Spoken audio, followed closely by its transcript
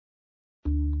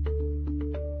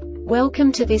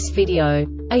Welcome to this video.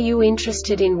 Are you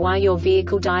interested in why your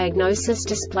vehicle diagnosis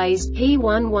displays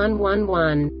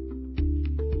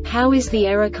P1111? How is the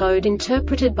error code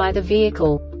interpreted by the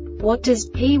vehicle? What does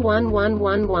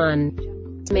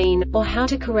P1111 mean, or how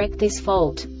to correct this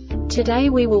fault? Today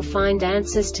we will find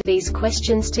answers to these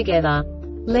questions together.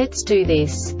 Let's do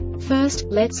this. First,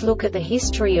 let's look at the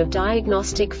history of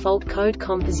diagnostic fault code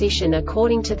composition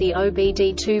according to the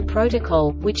OBD2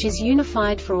 protocol, which is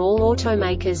unified for all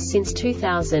automakers since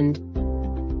 2000.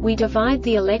 We divide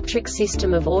the electric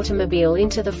system of automobile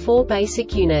into the four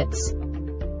basic units: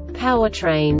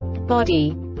 powertrain,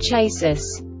 body,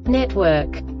 chassis,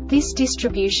 network. This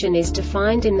distribution is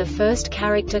defined in the first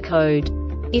character code.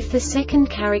 If the second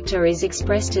character is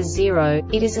expressed as 0,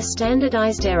 it is a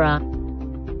standardized error.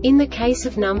 In the case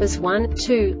of numbers 1,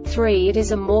 2, 3, it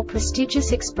is a more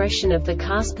prestigious expression of the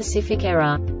car-specific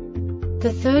error.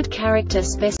 The third character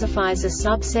specifies a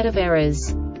subset of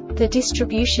errors. The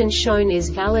distribution shown is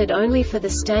valid only for the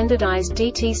standardized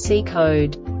DTC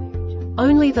code.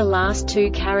 Only the last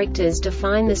two characters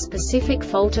define the specific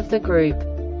fault of the group.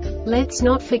 Let's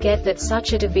not forget that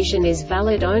such a division is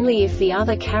valid only if the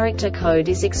other character code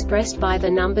is expressed by the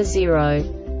number 0.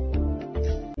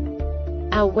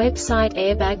 Our website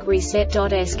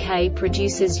airbagreset.sk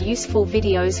produces useful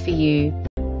videos for you.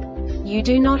 You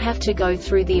do not have to go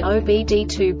through the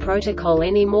OBD2 protocol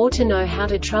anymore to know how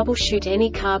to troubleshoot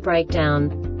any car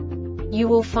breakdown. You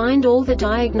will find all the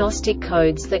diagnostic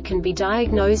codes that can be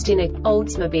diagnosed in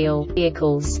Oldsmobile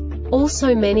vehicles.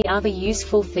 Also many other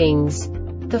useful things.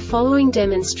 The following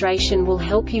demonstration will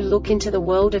help you look into the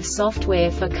world of software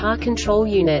for car control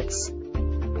units.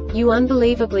 You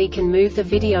unbelievably can move the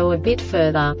video a bit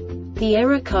further. The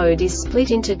error code is split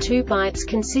into 2 bytes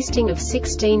consisting of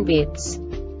 16 bits.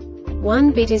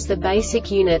 1 bit is the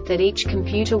basic unit that each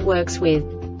computer works with.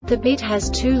 The bit has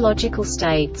 2 logical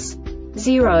states: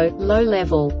 0, low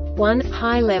level, 1,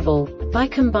 high level. By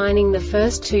combining the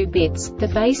first 2 bits, the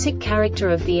basic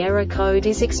character of the error code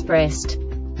is expressed.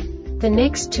 The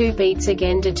next 2 beats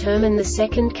again determine the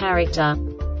second character.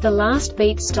 The last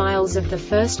beat styles of the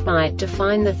first byte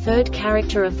define the third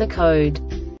character of the code.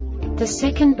 The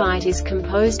second byte is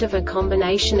composed of a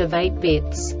combination of 8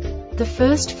 bits. The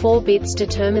first 4 bits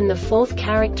determine the fourth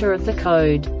character of the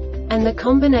code. And the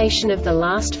combination of the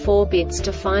last 4 bits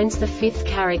defines the fifth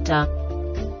character.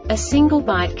 A single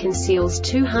byte conceals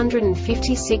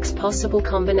 256 possible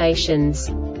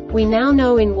combinations. We now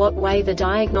know in what way the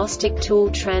diagnostic tool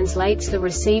translates the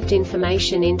received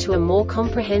information into a more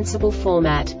comprehensible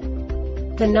format.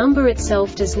 The number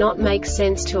itself does not make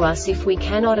sense to us if we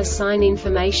cannot assign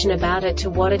information about it to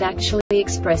what it actually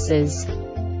expresses.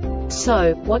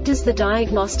 So, what does the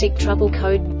diagnostic trouble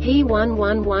code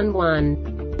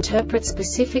P1111 interpret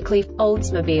specifically for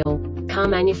Oldsmobile car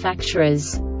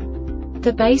manufacturers?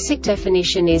 The basic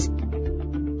definition is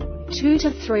 2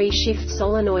 to 3 shift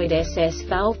solenoid SS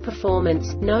valve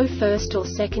performance, no first or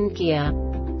second gear.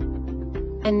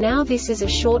 And now this is a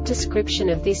short description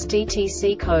of this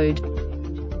DTC code.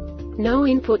 No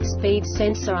input speed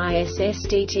sensor ISS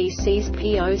DTCs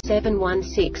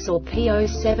P0716 or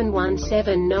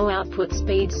P0717 No output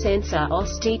speed sensor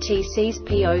OSS DTCs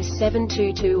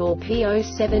P0722 or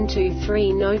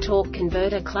P0723 No torque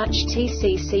converter clutch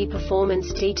TCC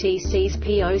performance DTCs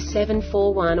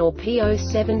P0741 or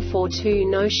P0742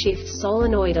 No shift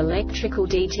solenoid electrical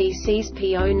DTCs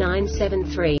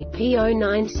P0973,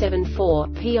 P0974,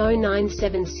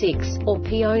 P0976, or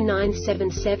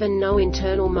P0977 No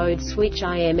internal mode switch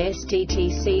IMS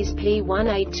DTCs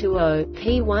P1820,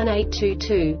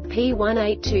 P1822,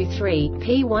 P1823,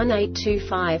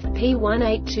 P1825,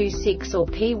 P1826 or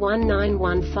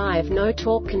P1915 No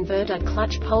torque converter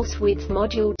clutch pulse width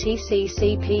module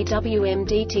TCC PWM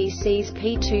DTCs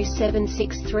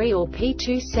P2763 or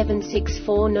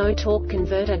P2764 No torque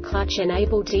converter clutch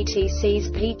enable DTCs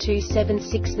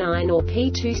P2769 or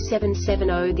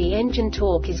P2770. The engine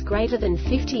torque is greater than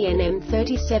 50 Nm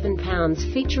 37 pounds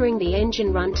featuring the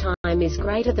engine runtime is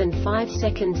greater than 5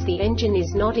 seconds. The engine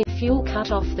is not in fuel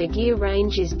cutoff. The gear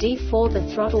range is D4. The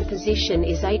throttle position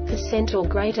is 8% or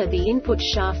greater. The input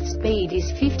shaft speed is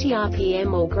 50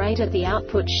 rpm or greater. The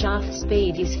output shaft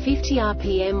speed is 50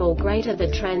 rpm or greater.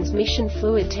 The transmission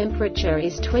fluid temperature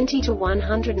is 20 to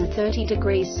 130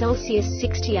 degrees Celsius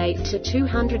 68 to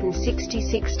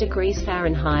 266 degrees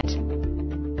Fahrenheit.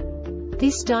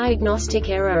 This diagnostic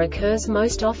error occurs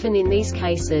most often in these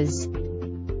cases: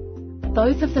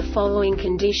 Both of the following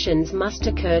conditions must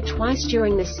occur twice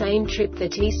during the same trip. The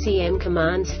TCM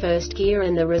commands first gear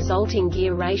and the resulting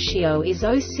gear ratio is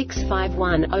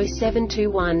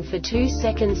 0651-0721 for 2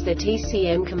 seconds. The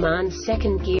TCM commands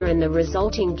second gear and the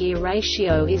resulting gear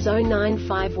ratio is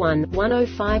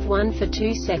 0951-1051 for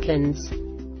 2 seconds.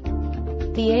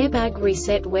 The Airbag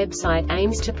Reset website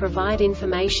aims to provide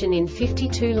information in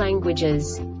 52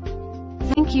 languages.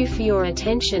 Thank you for your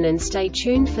attention and stay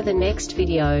tuned for the next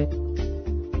video.